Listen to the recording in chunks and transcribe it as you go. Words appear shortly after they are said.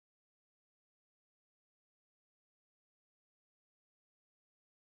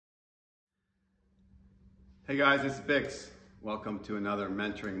Hey guys, it's BiXX. Welcome to another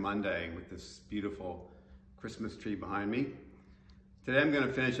Mentoring Monday with this beautiful Christmas tree behind me. Today I'm going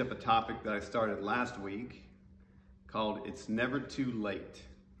to finish up a topic that I started last week called It's Never Too Late.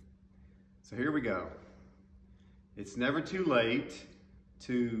 So here we go. It's never too late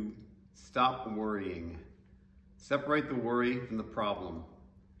to stop worrying. Separate the worry from the problem.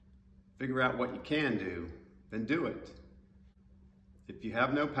 Figure out what you can do, then do it. If you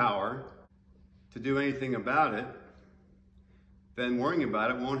have no power to do anything about it, then worrying about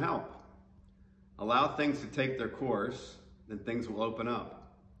it won't help. Allow things to take their course, then things will open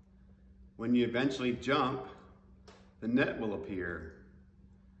up. When you eventually jump, the net will appear.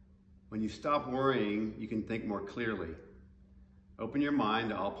 When you stop worrying, you can think more clearly. Open your mind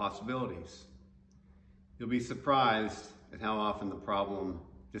to all possibilities. You'll be surprised at how often the problem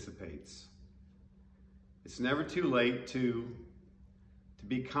dissipates. It's never too late to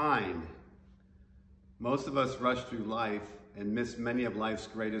be kind. Most of us rush through life and miss many of life's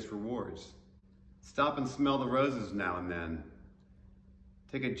greatest rewards. Stop and smell the roses now and then.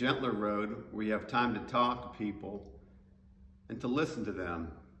 Take a gentler road where you have time to talk to people and to listen to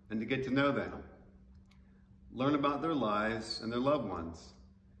them and to get to know them. Learn about their lives and their loved ones.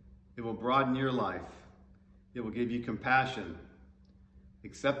 It will broaden your life. It will give you compassion.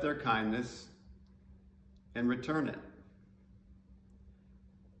 Accept their kindness and return it.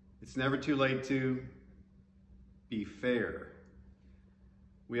 It's never too late to be fair.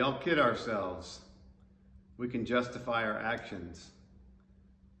 We all kid ourselves. We can justify our actions.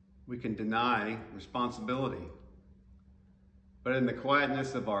 We can deny responsibility. But in the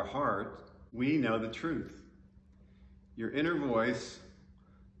quietness of our heart, we know the truth. Your inner voice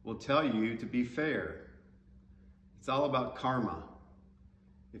will tell you to be fair. It's all about karma.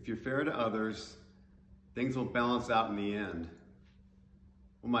 If you're fair to others, things will balance out in the end.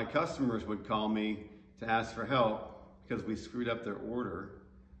 When my customers would call me to ask for help because we screwed up their order,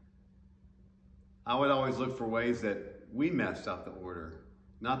 I would always look for ways that we messed up the order,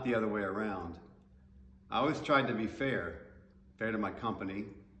 not the other way around. I always tried to be fair to my company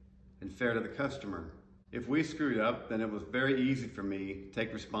and fair to the customer. If we screwed up, then it was very easy for me to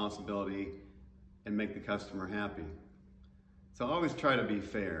take responsibility and make the customer happy. So I always try to be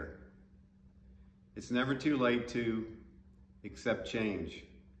fair. It's never too late to accept change.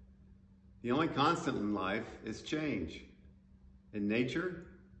 The only constant in life is change. In nature,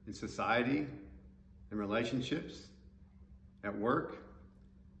 in society, in relationships, at work,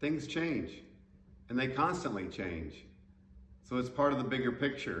 things change, and they constantly change. So it's part of the bigger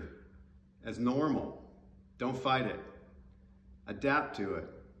picture as normal. Don't fight it. Adapt to it.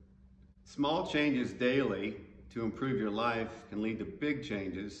 Small changes daily to improve your life can lead to big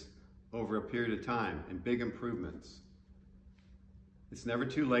changes over a period of time and big improvements. It's never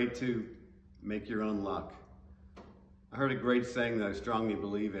too late to make your own luck. I heard a great saying that I strongly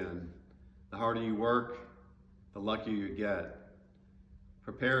believe in. The harder you work, the luckier you get.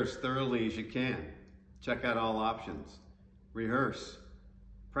 Prepare as thoroughly as you can. Check out all options. Rehearse.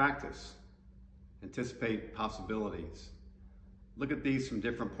 Practice. Anticipate possibilities. Look at these from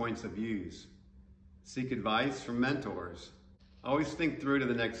different points of views. Seek advice from mentors. Always think through to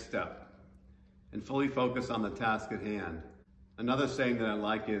the next step and fully focus on the task at hand. Another saying that I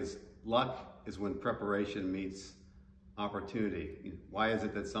like is, luck is when preparation meets opportunity. Why is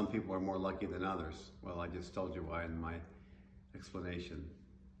it that some people are more lucky than others? Well, I just told you why in my explanation.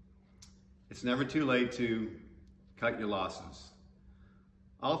 It's never too late to cut your losses.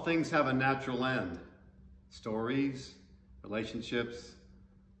 All things have a natural end. Stories, relationships,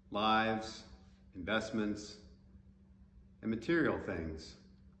 lives, investments, and material things.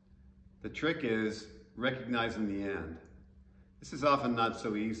 The trick is recognizing the end. This is often not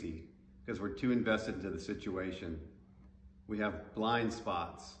so easy because we're too invested into the situation. We have blind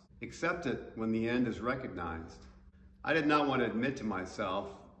spots. Accept it when the end is recognized. I did not want to admit to myself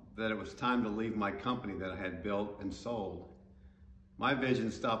that it was time to leave my company that I had built and sold. My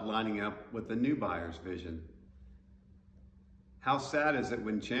vision stopped lining up with the new buyer's vision. How sad is it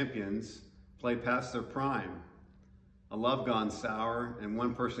when champions play past their prime? A love gone sour and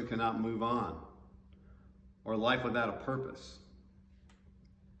one person cannot move on. Or life without a purpose.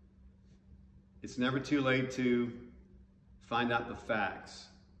 It's never too late to find out the facts.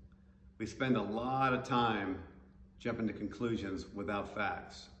 We spend a lot of time jumping to conclusions without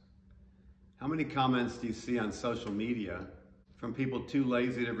facts. How many comments do you see on social media from people too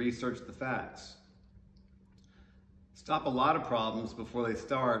lazy to research the facts? Stop a lot of problems before they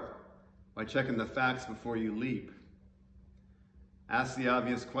start by checking the facts before you leap. Ask the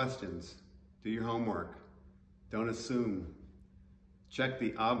obvious questions. Do your homework. Don't assume. Check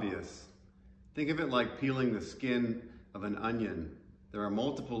the obvious. Think of it like peeling the skin of an onion. There are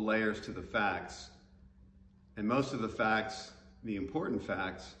multiple layers to the facts, and most of the facts, the important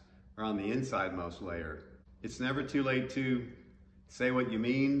facts, are on the inside-most layer. It's never too late to say what you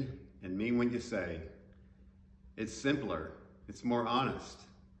mean and mean what you say. It's simpler, it's more honest,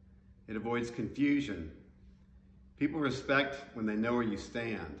 it avoids confusion. People respect when they know where you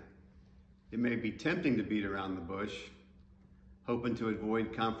stand. It may be tempting to beat around the bush, hoping to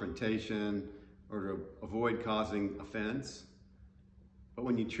avoid confrontation or to avoid causing offense. But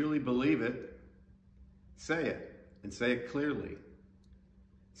when you truly believe it, say it, and say it clearly.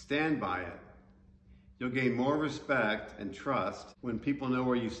 Stand by it. You'll gain more respect and trust when people know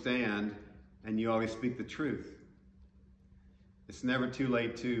where you stand and you always speak the truth. It's never too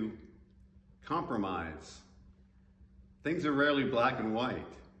late to compromise. Things are rarely black and white.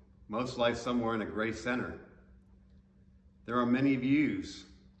 Most lie somewhere in a gray center. There are many views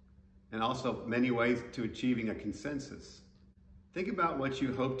and also many ways to achieving a consensus. Think about what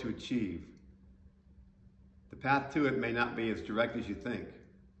you hope to achieve. The path to it may not be as direct as you think.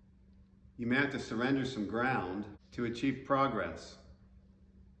 You may have to surrender some ground to achieve progress.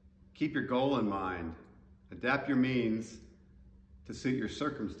 Keep your goal in mind. Adapt your means to suit your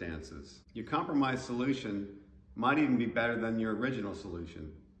circumstances. Your compromise solution might even be better than your original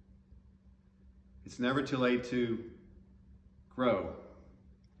solution. It's never too late to grow.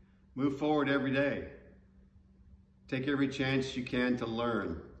 Move forward every day. Take every chance you can to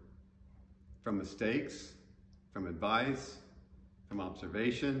learn from mistakes, from advice, from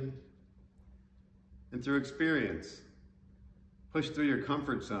observation, and through experience. Push through your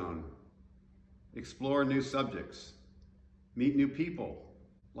comfort zone. Explore new subjects. Meet new people.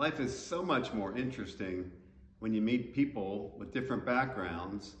 Life is so much more interesting when you meet people with different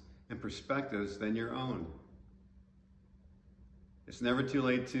backgrounds and perspectives than your own. It's never too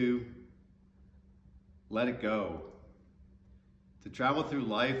late to let it go. To travel through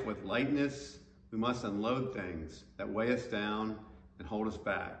life with lightness, we must unload things that weigh us down and hold us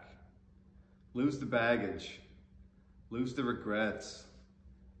back. Lose the baggage, lose the regrets,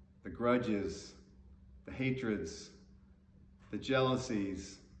 the grudges, the hatreds, the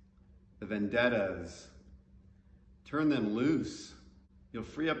jealousies, the vendettas. Turn them loose. You'll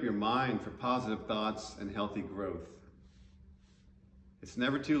free up your mind for positive thoughts and healthy growth. It's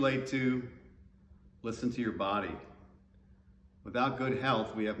never too late to listen to your body. Without good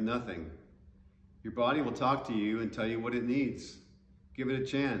health, we have nothing. Your body will talk to you and tell you what it needs. Give it a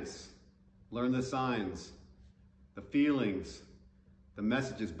chance. Learn the signs, the feelings, the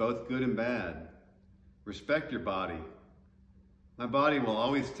messages, both good and bad. Respect your body. My body will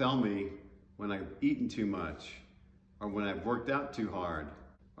always tell me when I've eaten too much, or when I've worked out too hard,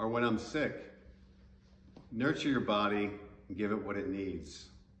 or when I'm sick. Nurture your body and give it what it needs.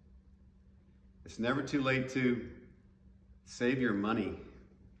 It's never too late to save your money.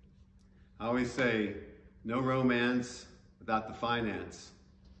 I always say, no romance without the finance.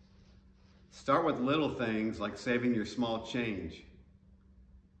 Start with little things like saving your small change.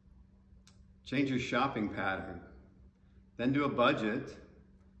 Change your shopping pattern. Then do a budget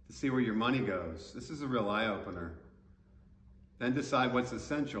to see where your money goes. This is a real eye-opener. Then decide what's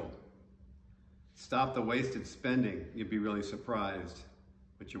essential. Stop the wasted spending. You'd be really surprised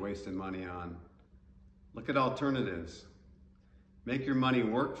what you're wasting money on. Look at alternatives. Make your money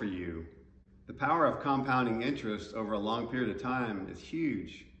work for you. The power of compounding interest over a long period of time is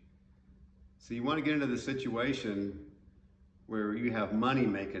huge. So you want to get into the situation where you have money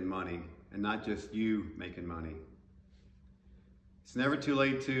making money and not just you making money. It's never too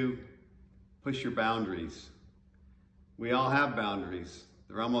late to push your boundaries. We all have boundaries.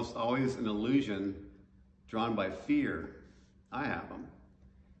 They're almost always an illusion drawn by fear. I have them.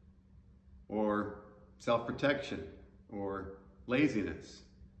 Or self-protection, or laziness.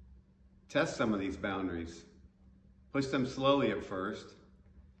 Test some of these boundaries. Push them slowly at first.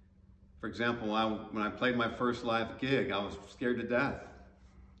 For example, when I played my first live gig, I was scared to death,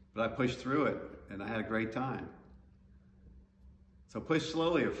 but I pushed through it and I had a great time. So push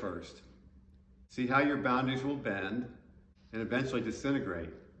slowly at first. See how your boundaries will bend and eventually disintegrate.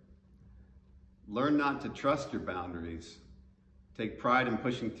 Learn not to trust your boundaries. Take pride in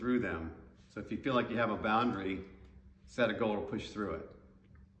pushing through them. So if you feel like you have a boundary, set a goal to push through it.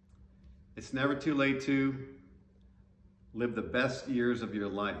 It's never too late to live the best years of your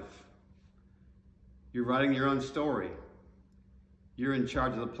life. You're writing your own story. You're in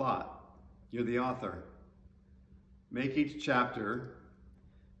charge of the plot. You're the author. Make each chapter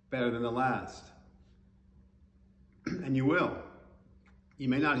better than the last. And you will. You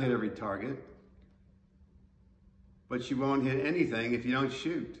may not hit every target, but you won't hit anything if you don't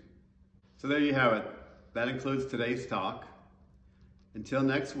shoot. So there you have it. That includes today's talk. Until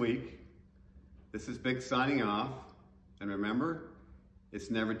next week, this is BiXX signing off. And remember, it's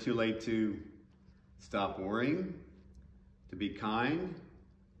never too late to stop worrying, to be kind,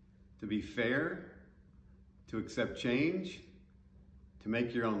 to be fair, to accept change, to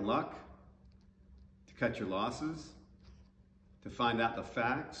make your own luck, to cut your losses, to find out the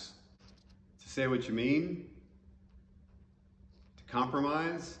facts, to say what you mean, to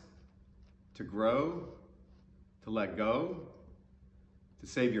compromise, to grow, to let go, to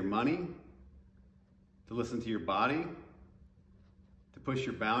save your money, to listen to your body, to push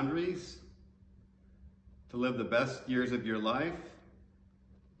your boundaries, to live the best years of your life,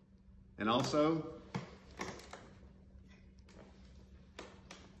 and also,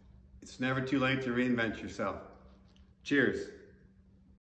 it's never too late to reinvent yourself. Cheers.